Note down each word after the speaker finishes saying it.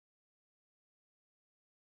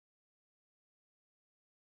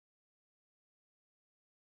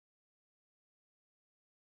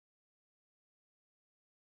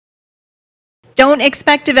Don't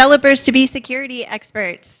expect developers to be security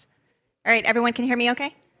experts. All right, everyone can hear me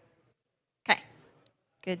okay? Okay,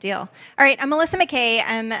 good deal. All right, I'm Melissa McKay.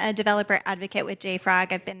 I'm a developer advocate with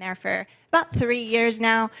JFrog. I've been there for about 3 years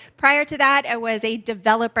now. Prior to that, I was a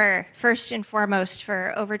developer, first and foremost,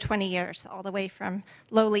 for over 20 years, all the way from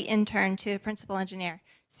lowly intern to principal engineer.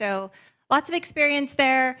 So lots of experience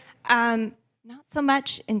there. Not so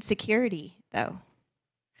much in security, though.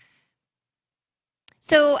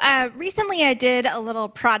 So recently I did a little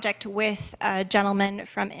project with a gentleman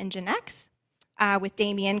from NGINX, with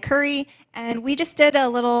Damian Curry, and we just did a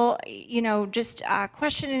little, just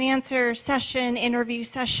question and answer session, interview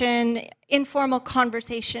session, informal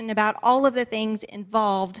conversation about all of the things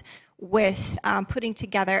involved with putting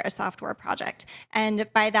together a software project. And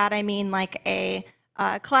by that I mean like a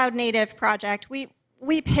cloud native project.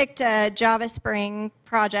 We picked a Java Spring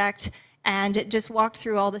project and just walked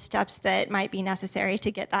through all the steps that might be necessary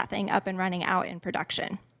to get that thing up and running out in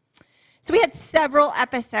production. So we had several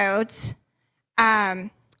episodes.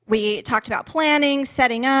 We talked about planning,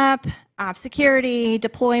 setting up, security,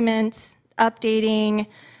 deployments, updating,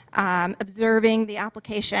 observing the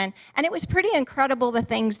application. And it was pretty incredible the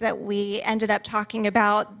things that we ended up talking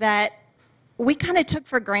about that we kind of took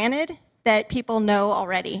for granted that people know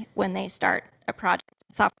already when they start a project,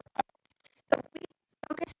 software project. So we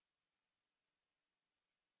focused.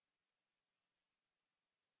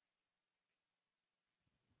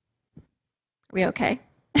 Are we okay?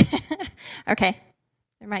 Okay.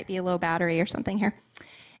 There might be a low battery or something here.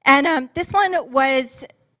 And this one was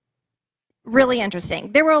really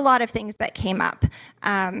interesting. There were a lot of things that came up.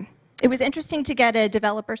 It was interesting to get a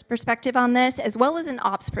developer's perspective on this, as well as an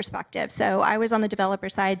ops perspective. So I was on the developer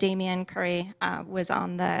side, Damian Curry was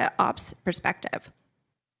on the ops perspective.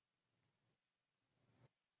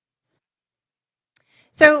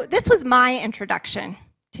 So this was my introduction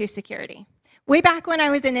to security. Way back when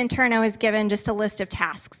I was an intern, I was given just a list of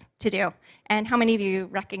tasks to do. And how many of you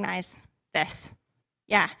recognize this?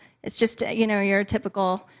 Yeah, it's just, your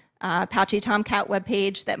typical Apache Tomcat web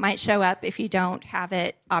page that might show up if you don't have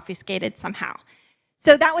it obfuscated somehow.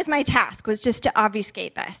 So that was my task, was just to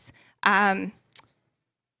obfuscate this.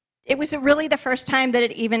 It was really the first time that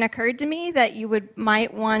it even occurred to me that you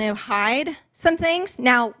might want to hide some things.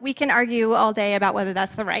 Now, we can argue all day about whether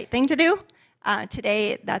that's the right thing to do.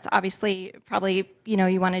 Today, that's obviously probably,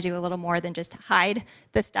 you want to do a little more than just hide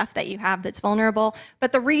the stuff that you have that's vulnerable.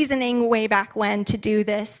 But the reasoning way back when to do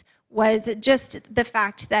this was just the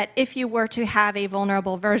fact that if you were to have a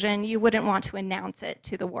vulnerable version, you wouldn't want to announce it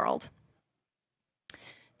to the world.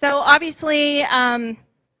 So obviously,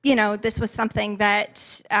 this was something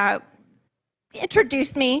that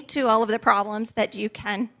introduced me to all of the problems that you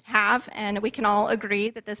can have, and we can all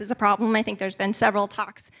agree that this is a problem. I think there's been several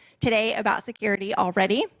talks today about security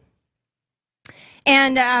already.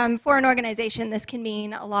 And for an organization, this can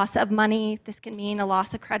mean a loss of money, this can mean a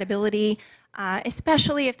loss of credibility,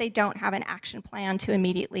 especially if they don't have an action plan to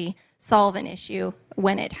immediately solve an issue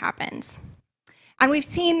when it happens. And we've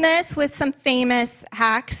seen this with some famous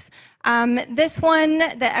hacks. This one,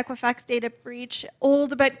 the Equifax data breach,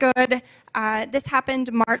 old but good. This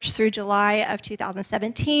happened March through July of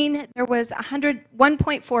 2017. There was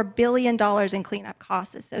 $1.4 billion in cleanup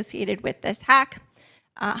costs associated with this hack.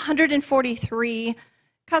 143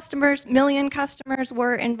 million customers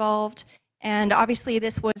were involved. And obviously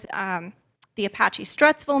this was the Apache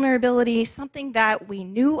struts vulnerability, something that we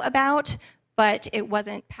knew about, but it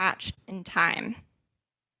wasn't patched in time.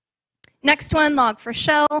 Next one,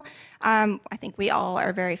 Log4Shell. I think we all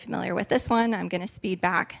are very familiar with this one. I'm going to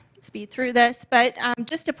speed through this, but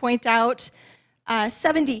just to point out,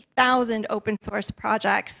 70,000 open source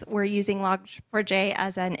projects were using Log4j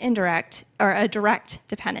as an indirect or a direct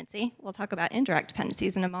dependency. We'll talk about indirect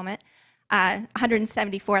dependencies in a moment.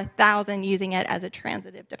 174,000 using it as a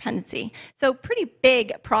transitive dependency. So pretty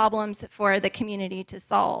big problems for the community to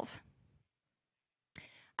solve.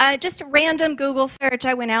 Just a random Google search,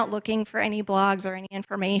 I went out looking for any blogs or any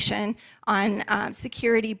information on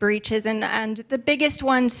security breaches, and the biggest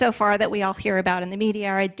one so far that we all hear about in the media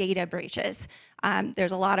are data breaches.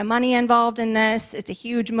 There's a lot of money involved in this. It's a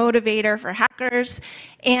huge motivator for hackers,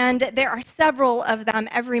 and there are several of them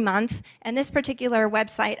every month, and this particular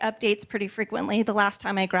website updates pretty frequently. The last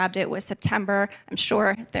time I grabbed it was September. I'm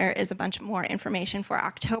sure there is a bunch more information for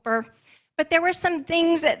October. But there were some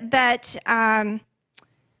things that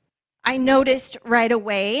I noticed right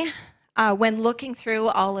away when looking through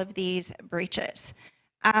all of these breaches.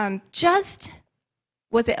 Was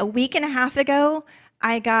it a week and a half ago,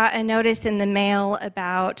 I got a notice in the mail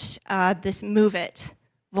about this MoveIt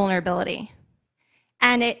vulnerability.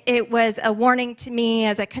 And it was a warning to me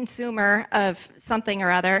as a consumer of something or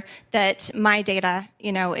other that my data,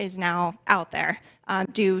 is now out there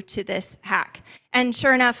due to this hack. And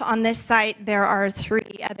sure enough, on this site, there are 3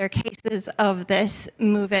 other cases of this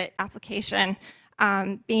Move It application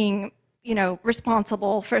being,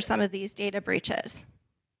 responsible for some of these data breaches.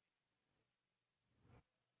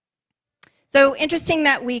 So interesting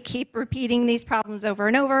that we keep repeating these problems over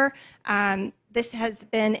and over. This has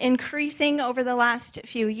been increasing over the last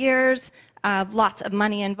few years. Lots of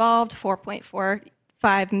money involved,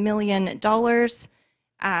 $4.45 million,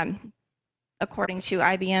 according to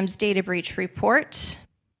IBM's data breach report.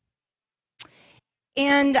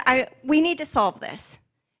 And we need to solve this.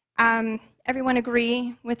 Everyone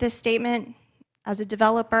agree with this statement? As a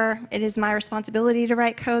developer, it is my responsibility to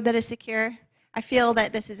write code that is secure. I feel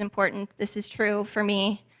that this is important. This is true for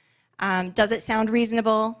me. Does it sound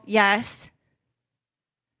reasonable? Yes.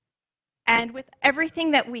 And with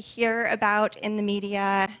everything that we hear about in the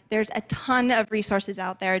media, there's a ton of resources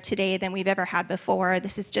out there today than we've ever had before.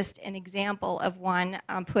 This is just an example of one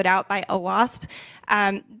put out by OWASP.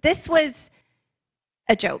 This was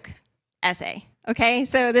a joke essay. Okay,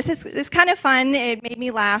 so this is kind of fun. It made me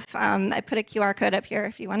laugh. I put a QR code up here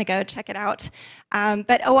if you want to go check it out.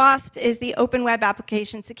 But OWASP is the Open Web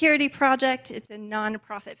Application Security Project. It's a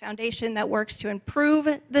nonprofit foundation that works to improve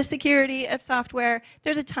the security of software.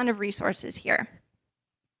 There's a ton of resources here.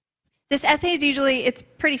 This essay is it's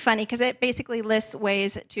pretty funny because it basically lists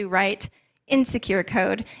ways to write insecure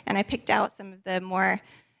code, and I picked out some of the more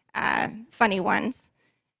funny ones.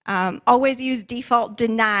 Always use default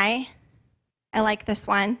deny. I like this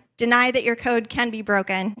one. Deny that your code can be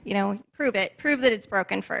broken. Prove it. Prove that it's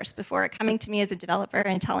broken first before coming to me as a developer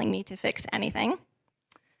and telling me to fix anything.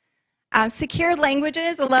 Secure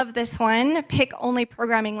languages. I love this one. Pick only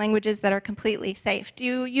programming languages that are completely safe.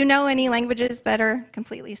 Do you know any languages that are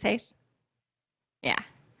completely safe? Yeah.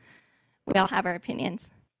 We all have our opinions.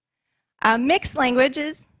 Mixed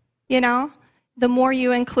languages. The more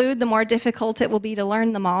you include, the more difficult it will be to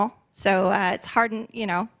learn them all. So it's hard,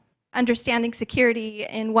 understanding security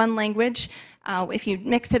in one language. If you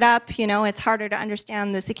mix it up, it's harder to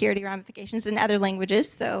understand the security ramifications in other languages.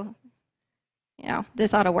 So,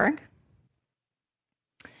 this ought to work.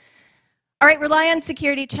 All right, rely on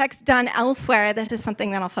security checks done elsewhere. This is something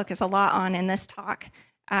that I'll focus a lot on in this talk.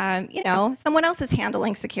 Someone else is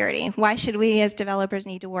handling security. Why should we as developers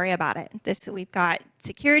need to worry about it? We've got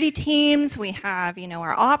security teams. We have,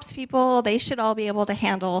 our ops people. They should all be able to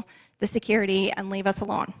handle the security and leave us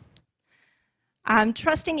alone.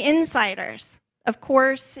 Trusting insiders. Of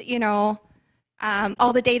course,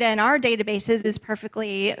 all the data in our databases is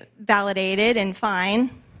perfectly validated and fine.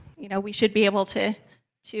 We should be able to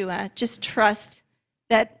just trust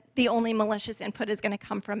that the only malicious input is going to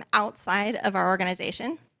come from outside of our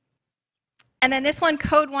organization. And then this one,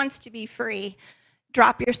 code wants to be free.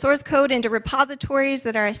 Drop your source code into repositories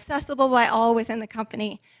that are accessible by all within the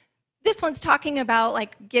company. This one's talking about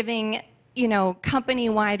giving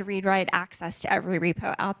company-wide read-write access to every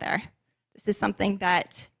repo out there. This is something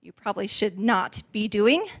that you probably should not be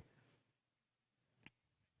doing.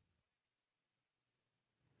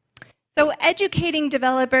 So educating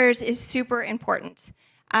developers is super important.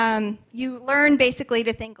 You learn basically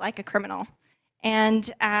to think like a criminal. And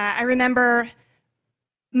I remember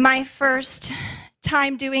my first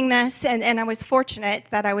time doing this, and I was fortunate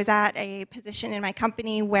that I was at a position in my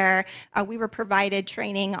company where we were provided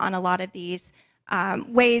training on a lot of these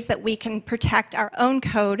ways that we can protect our own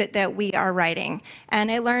code that we are writing.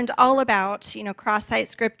 And I learned all about, cross-site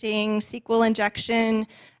scripting, SQL injection,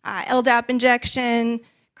 LDAP injection,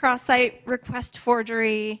 cross-site request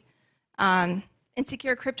forgery,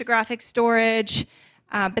 insecure cryptographic storage.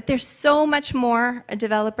 But there's so much more a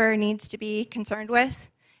developer needs to be concerned with.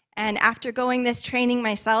 And after going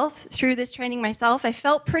through this training myself, I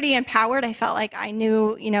felt pretty empowered. I felt like I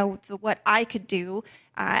knew, what I could do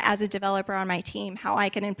as a developer on my team, how I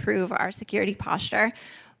can improve our security posture.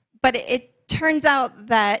 But it turns out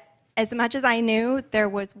that as much as I knew, there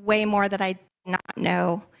was way more that I did not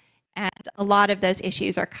know. And a lot of those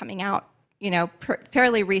issues are coming out,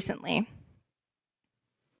 fairly recently.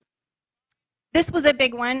 This was a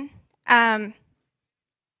big one.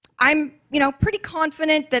 I'm, pretty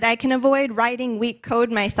confident that I can avoid writing weak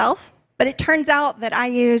code myself, but it turns out that I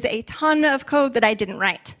use a ton of code that I didn't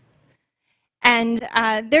write. And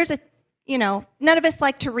none of us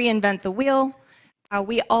like to reinvent the wheel.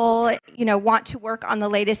 We all, want to work on the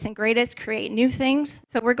latest and greatest, create new things.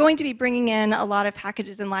 So we're going to be bringing in a lot of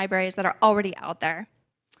packages and libraries that are already out there.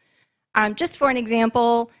 Just for an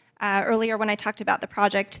example, earlier when I talked about the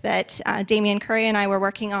project that Damien Curry and I were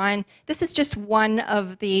working on. This is just one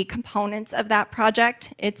of the components of that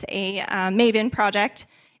project. It's a Maven project,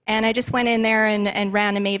 and I just went in there and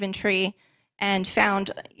ran a Maven tree and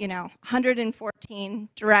found 114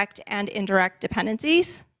 direct and indirect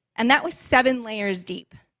dependencies, and that was 7 layers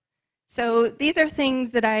deep. So these are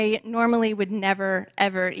things that I normally would never,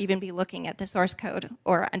 ever even be looking at the source code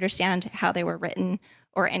or understand how they were written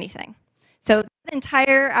or anything. So the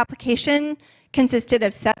entire application consisted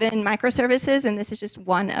of 7 microservices, and this is just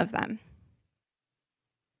one of them.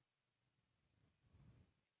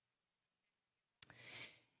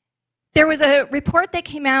 There was a report that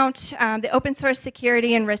came out, the Open Source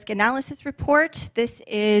Security and Risk Analysis Report. This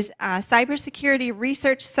is Cybersecurity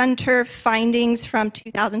Research Center findings from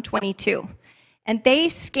 2022. And they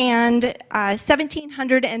scanned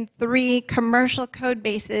 1,703 commercial code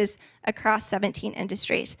bases across 17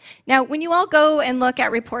 industries. Now, when you all go and look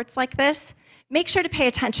at reports like this, make sure to pay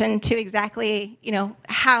attention to exactly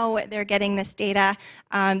how they're getting this data.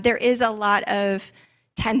 There is a lot of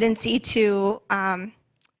tendency to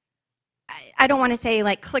I don't want to say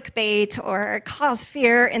like clickbait or cause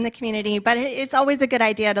fear in the community, but it's always a good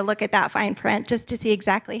idea to look at that fine print just to see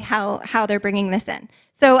exactly how they're bringing this in.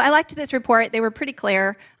 So I liked this report. They were pretty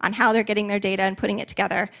clear on how they're getting their data and putting it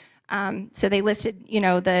together. So they listed,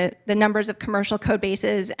 the numbers of commercial code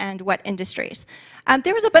bases and what industries.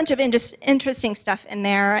 There was a bunch of interesting stuff in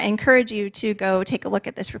there. I encourage you to go take a look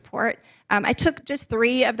at this report. I took just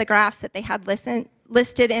 3 of the graphs that they had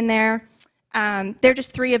listed in there. They're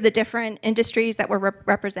just 3 of the different industries that were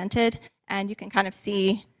represented, and you can kind of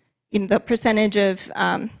see the percentage of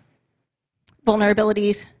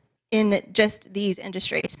vulnerabilities in just these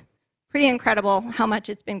industries. Pretty incredible how much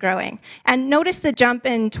it's been growing. And notice the jump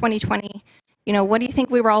in 2020. What do you think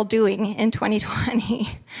we were all doing in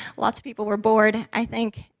 2020? Lots of people were bored, I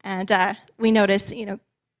think, and we noticed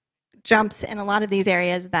jumps in a lot of these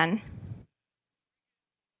areas then.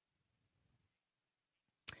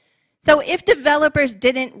 So if developers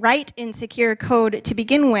didn't write insecure code to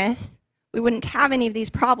begin with, we wouldn't have any of these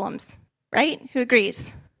problems, right? Who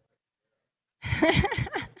agrees?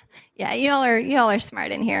 Yeah, y'all are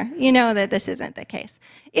smart in here. You know that this isn't the case.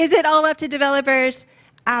 Is it all up to developers?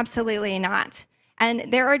 Absolutely not.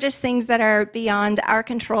 And there are just things that are beyond our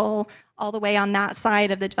control all the way on that side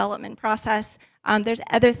of the development process. There's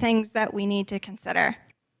other things that we need to consider.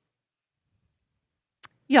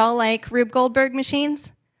 Y'all like Rube Goldberg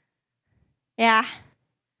machines? Yeah.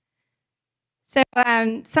 So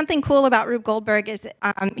something cool about Rube Goldberg is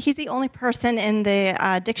he's the only person in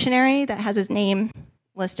the dictionary that has his name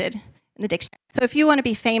listed in the dictionary. So if you want to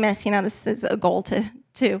be famous, this is a goal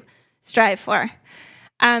to strive for.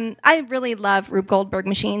 I really love Rube Goldberg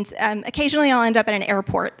machines. Occasionally I'll end up at an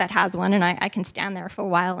airport that has one, and I can stand there for a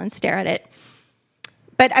while and stare at it.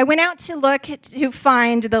 But I went out to look to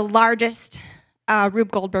find the largest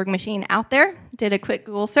Rube Goldberg machine out there, did a quick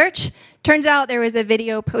Google search. Turns out there was a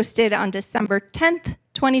video posted on December 10th,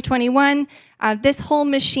 2021. This whole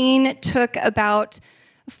machine took about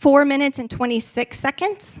 4 minutes and 26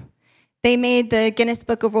 seconds. They made the Guinness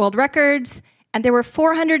Book of World Records, and there were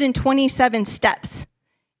 427 steps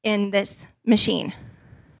in this machine.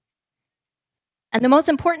 And the most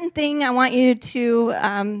important thing I want you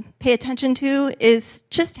to pay attention to is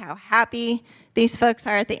just how happy these folks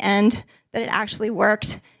are at the end that it actually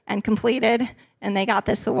worked and completed, and they got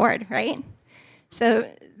this award, right? So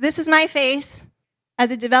this was my face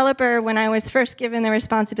as a developer when I was first given the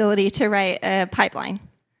responsibility to write a pipeline,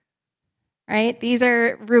 right? These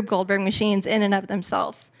are Rube Goldberg machines in and of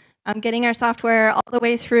themselves. Getting our software all the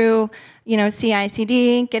way through,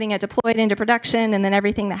 CI/CD, getting it deployed into production, and then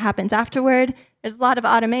everything that happens afterward. There's a lot of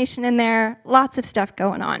automation in there, lots of stuff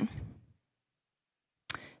going on.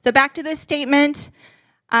 So back to this statement.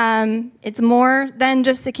 It's more than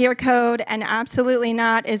just secure code, and absolutely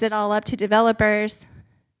not is it all up to developers.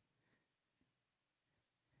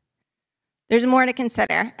 There's more to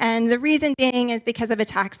consider, and the reason being is because of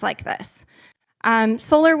attacks like this.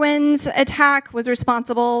 SolarWinds attack was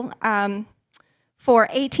responsible for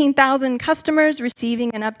 18,000 customers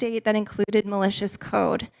receiving an update that included malicious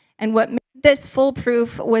code. And what made this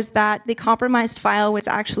foolproof was that the compromised file was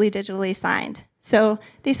actually digitally signed. So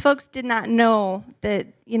these folks did not know that,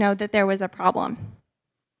 that there was a problem.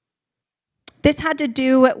 This had to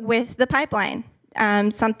do with the pipeline.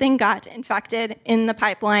 Something got infected in the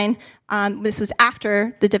pipeline. This was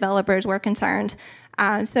after the developers were concerned.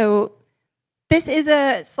 So this is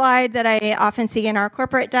a slide that I often see in our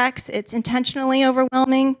corporate decks. It's intentionally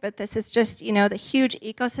overwhelming, but this is just, the huge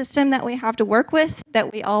ecosystem that we have to work with,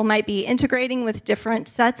 that we all might be integrating with different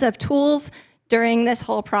sets of tools during this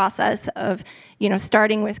whole process of,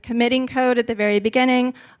 starting with committing code at the very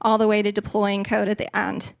beginning, all the way to deploying code at the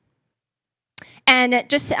end. And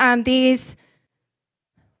just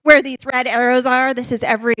where these red arrows are, this is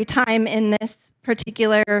every time in this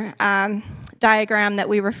particular diagram that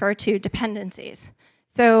we refer to dependencies.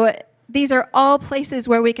 So these are all places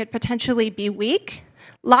where we could potentially be weak,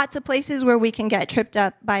 lots of places where we can get tripped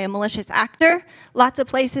up by a malicious actor, lots of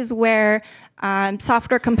places where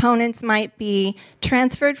software components might be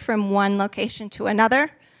transferred from one location to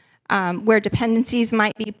another, where dependencies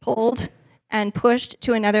might be pulled and pushed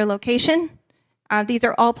to another location. These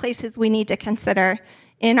are all places we need to consider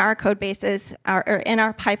in our code bases or in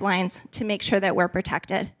our pipelines to make sure that we're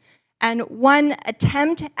protected. And one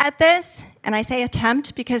attempt at this, and I say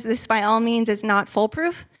attempt because this by all means is not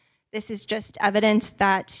foolproof. This is just evidence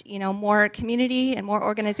that more community and more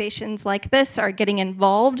organizations like this are getting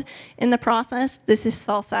involved in the process. This is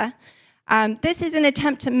SALSA. This is an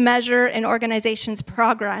attempt to measure an organization's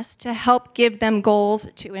progress to help give them goals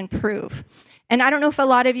to improve. And I don't know if a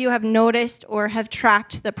lot of you have noticed or have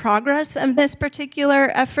tracked the progress of this particular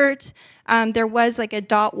effort. There was like a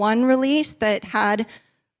 .1 release that had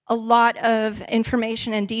a lot of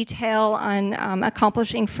information and detail on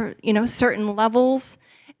accomplishing for certain levels.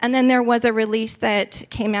 And then there was a release that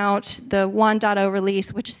came out, the 1.0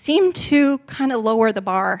 release, which seemed to kind of lower the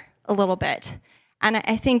bar a little bit. And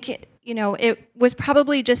I think it was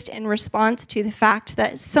probably just in response to the fact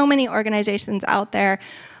that so many organizations out there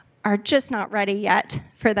are just not ready yet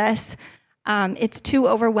for this. It's too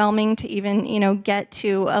overwhelming to even get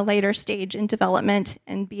to a later stage in development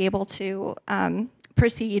and be able to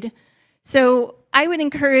proceed. So I would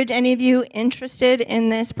encourage any of you interested in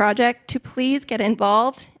this project to please get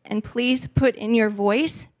involved and please put in your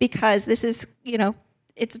voice, because this is,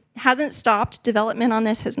 it hasn't stopped. Development on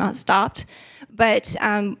this has not stopped. But,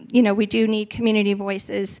 we do need community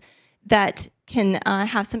voices that can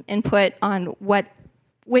have some input on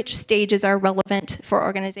which stages are relevant for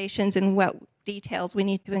organizations and what details we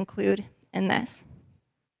need to include in this.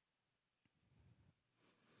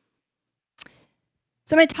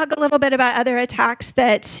 So I'm going to talk a little bit about other attacks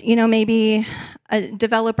that maybe a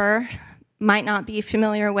developer might not be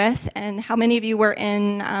familiar with, and how many of you were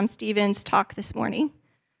in Stephen's talk this morning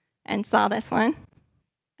and saw this one?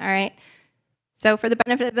 All right. So for the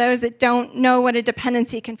benefit of those that don't know what a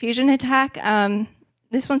dependency confusion attack,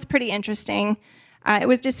 this one's pretty interesting. It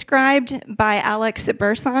was described by Alex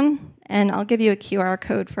Burson, and I'll give you a QR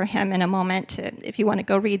code for him in a moment if you want to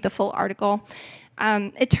go read the full article.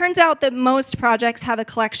 It turns out that most projects have a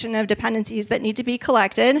collection of dependencies that need to be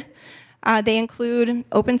collected. They include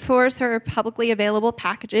open source or publicly available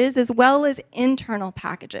packages, as well as internal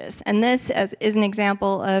packages. And this is an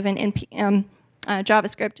example of an NPM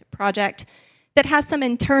JavaScript project that has some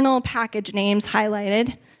internal package names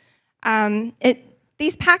highlighted.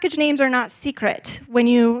 These package names are not secret. When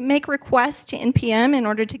you make requests to NPM in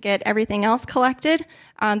order to get everything else collected,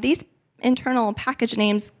 these internal package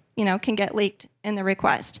names can get leaked in the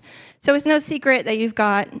request. So it's no secret that you've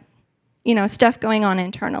got stuff going on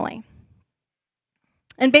internally.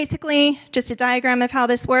 And basically, just a diagram of how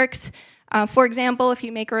this works. For example, if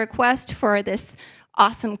you make a request for this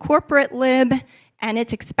awesome corporate lib, and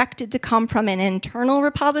it's expected to come from an internal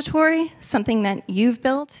repository, something that you've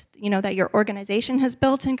built, that your organization has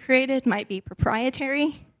built and created, might be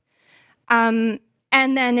proprietary. And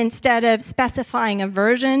then instead of specifying a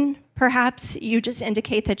version, perhaps you just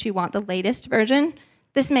indicate that you want the latest version.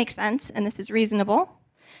 This makes sense, and this is reasonable.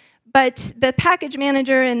 But the package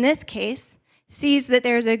manager in this case sees that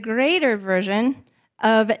there's a greater version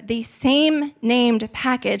of the same named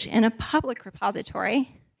package in a public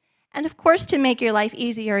repository. And of course, to make your life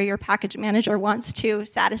easier, your package manager wants to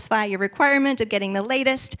satisfy your requirement of getting the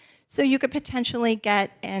latest, so you could potentially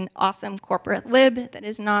get an awesome corporate lib that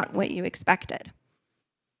is not what you expected.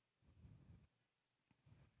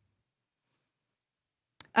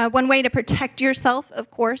 One way to protect yourself, of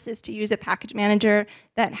course, is to use a package manager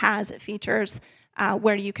that has features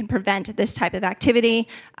where you can prevent this type of activity.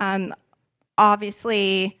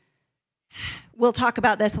 Obviously, we'll talk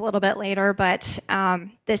about this a little bit later, but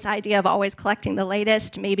this idea of always collecting the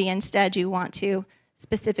latest, maybe instead you want to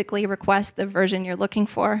specifically request the version you're looking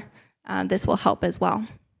for. This will help as well.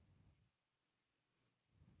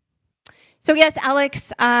 So yes,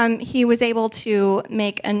 Alex, he was able to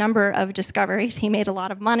make a number of discoveries. He made a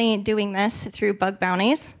lot of money doing this through bug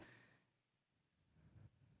bounties.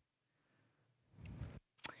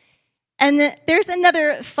 And there's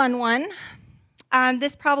another fun one.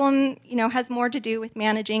 This problem, has more to do with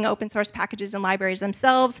managing open source packages and libraries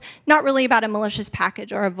themselves, not really about a malicious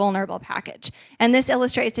package or a vulnerable package. And this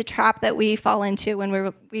illustrates a trap that we fall into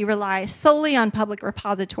when we rely solely on public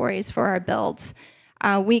repositories for our builds.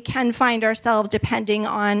 We can find ourselves depending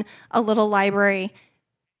on a little library,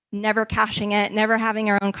 never caching it, never having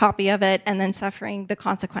our own copy of it, and then suffering the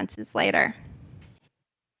consequences later.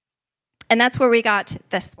 And that's where we got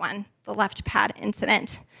this one, the left pad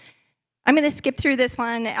incident. I'm going to skip through this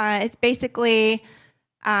one. It's basically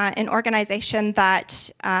an organization that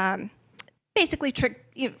basically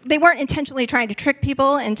they weren't intentionally trying to trick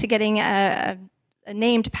people into getting a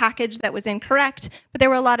named package that was incorrect, but there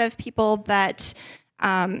were a lot of people that,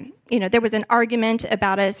 there was an argument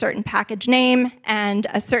about a certain package name, and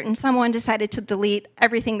a certain someone decided to delete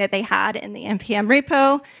everything that they had in the npm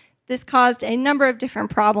repo. This caused a number of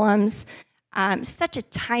different problems. Such a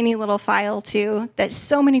tiny little file, too, that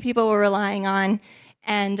so many people were relying on.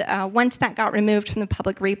 And once that got removed from the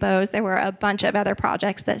public repos, there were a bunch of other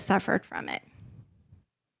projects that suffered from it.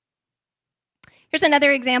 Here's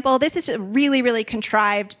another example. This is a really, really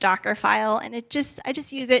contrived Docker file, and I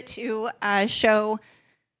just use it to show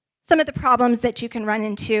some of the problems that you can run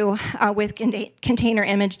into with container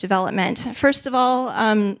image development. First of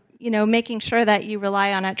all, making sure that you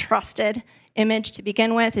rely on a trusted image to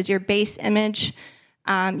begin with is your base image.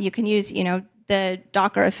 You can use, the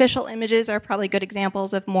Docker official images are probably good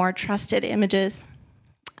examples of more trusted images.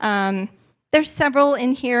 There's several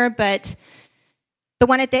in here, but the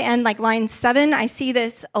one at the end, like line 7, I see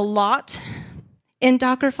this a lot in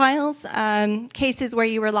Docker files, cases where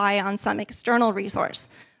you rely on some external resource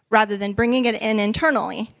rather than bringing it in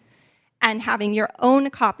internally and having your own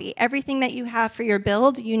copy. Everything that you have for your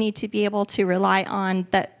build, you need to be able to rely on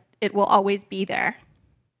that it will always be there.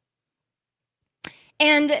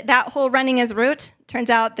 And that whole running as root, turns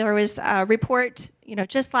out there was a report,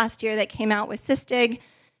 just last year that came out with sysdig.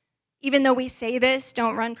 Even though we say this,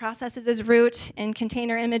 don't run processes as root in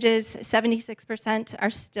container images, 76% are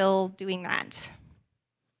still doing that.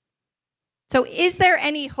 So is there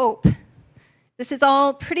any hope? This is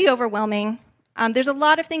all pretty overwhelming. There's a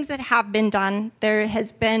lot of things that have been done. There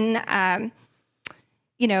has been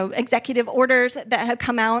executive orders that have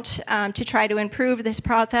come out to try to improve this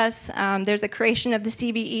process. There's the creation of the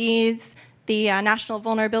CVEs, the National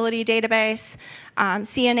Vulnerability Database,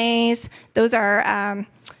 CNAs. Those are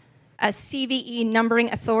a CVE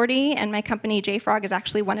numbering authority, and my company, JFrog, is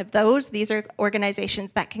actually one of those. These are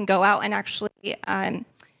organizations that can go out and actually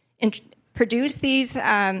produce these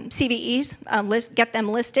CVEs, get them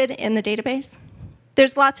listed in the database.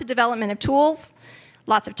 There's lots of development of tools.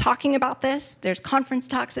 Lots of talking about this. There's conference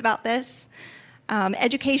talks about this.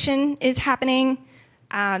 Education is happening.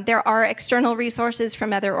 There are external resources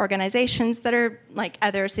from other organizations that are like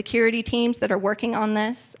other security teams that are working on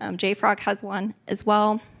this. JFrog has one as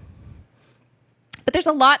well. But there's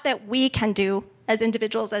a lot that we can do as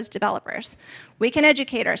individuals, as developers. We can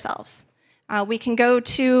educate ourselves. We can go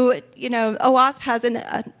to, OWASP has an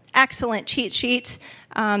excellent cheat sheet.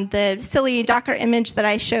 The silly Docker image that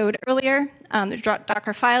I showed earlier, the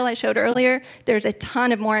Docker file I showed earlier, there's a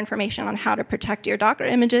ton of more information on how to protect your Docker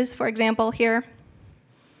images, for example, here.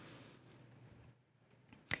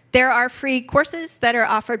 There are free courses that are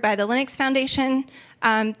offered by the Linux Foundation.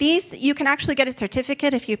 These, you can actually get a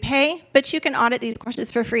certificate if you pay, but you can audit these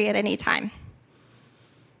courses for free at any time.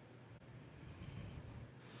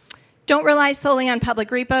 Don't rely solely on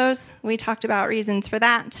public repos. We talked about reasons for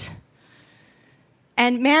that.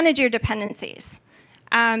 And manage your dependencies.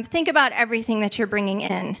 Think about everything that you're bringing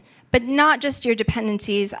in, but not just your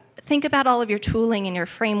dependencies. Think about all of your tooling and your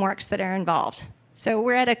frameworks that are involved. So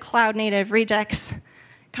we're at a Cloud Native Rejects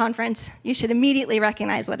conference. You should immediately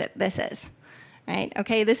recognize what this is. Right?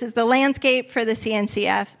 Okay, this is the landscape for the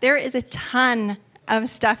CNCF. There is a ton of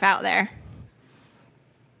stuff out there.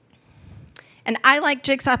 And I like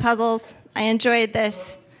jigsaw puzzles. I enjoyed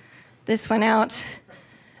this one out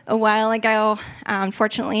a while ago.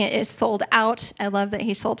 Unfortunately, it is sold out. I love that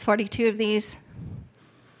he sold 42 of these.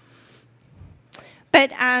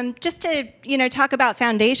 But just to talk about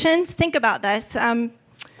foundations, think about this.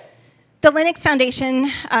 The Linux Foundation,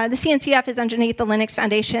 the CNCF is underneath the Linux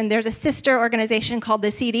Foundation. There's a sister organization called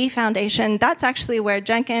the CD Foundation. That's actually where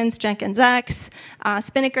Jenkins, JenkinsX,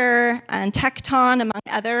 Spinnaker, and Tecton, among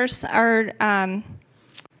others, are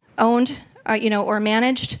owned, or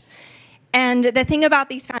managed. And the thing about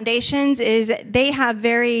these foundations is they have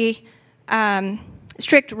very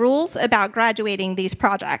strict rules about graduating these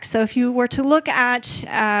projects. So if you were to look at,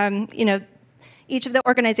 each of the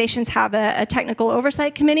organizations have a technical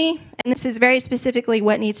oversight committee, And this is very specifically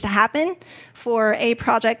what needs to happen for a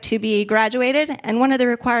project to be graduated. And one of the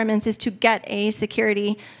requirements is to get a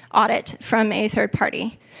security audit from a third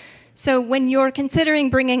party. So when you're considering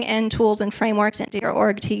bringing in tools and frameworks into your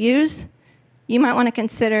org to use, you might want to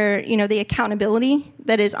consider, the accountability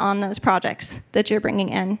that is on those projects that you're bringing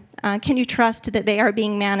in. Can you trust that they are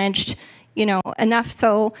being managed, enough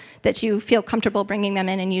so that you feel comfortable bringing them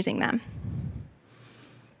in and using them?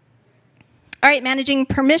 All right, managing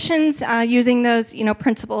permissions using those,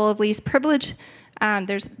 principle of least privilege.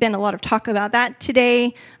 There's been a lot of talk about that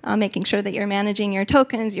today, making sure that you're managing your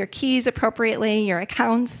tokens, your keys appropriately, your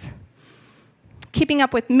accounts. Keeping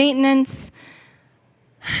up with maintenance.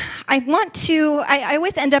 I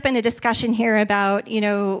always end up in a discussion here about,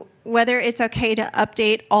 whether it's okay to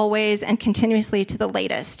update always and continuously to the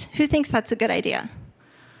latest. Who thinks that's a good idea?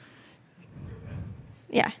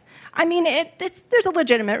 Yeah. I mean, there's a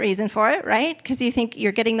legitimate reason for it, right? Because you think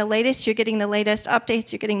you're getting the latest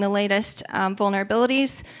updates, you're getting the latest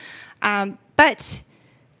vulnerabilities. But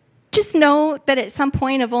just know that at some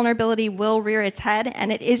point a vulnerability will rear its head,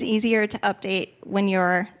 and it is easier to update when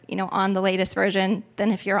you're on the latest version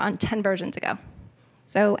than if you're on 10 versions ago.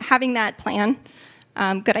 So having that plan,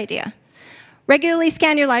 good idea. Regularly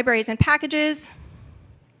scan your libraries and packages.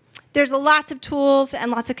 There's lots of tools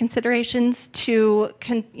and lots of considerations to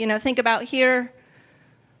think about here.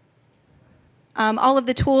 All of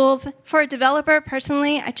the tools. For a developer,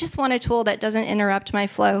 personally, I just want a tool that doesn't interrupt my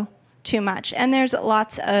flow too much. And there's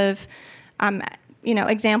lots of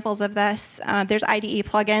examples of this. There's IDE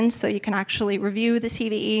plugins, so you can actually review the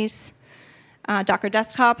CVEs. Docker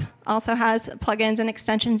Desktop also has plugins and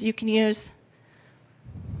extensions you can use.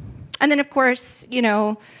 And then, of course,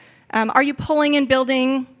 are you pulling and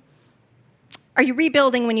building? Are you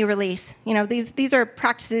rebuilding when you release? These are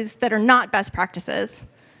practices that are not best practices.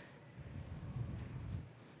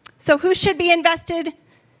 So who should be invested?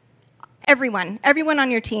 Everyone. Everyone on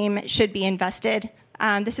your team should be invested.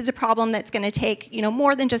 This is a problem that's going to take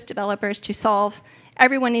more than just developers to solve.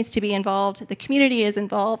 Everyone needs to be involved. The community is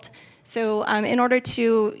involved. So in order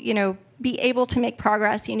to be able to make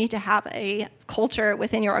progress, you need to have a culture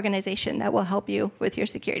within your organization that will help you with your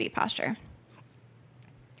security posture.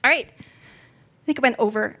 All right. I think I went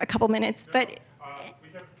over a couple minutes, but we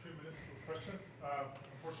have 3 minutes for questions.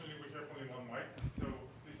 Unfortunately, we have only one mic, so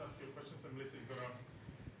please ask your questions, and Melissa is going to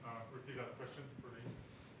repeat that question for the...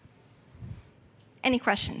 Any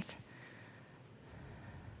questions?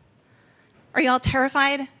 Are you all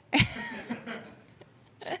terrified?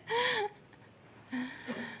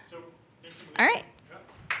 So, All right.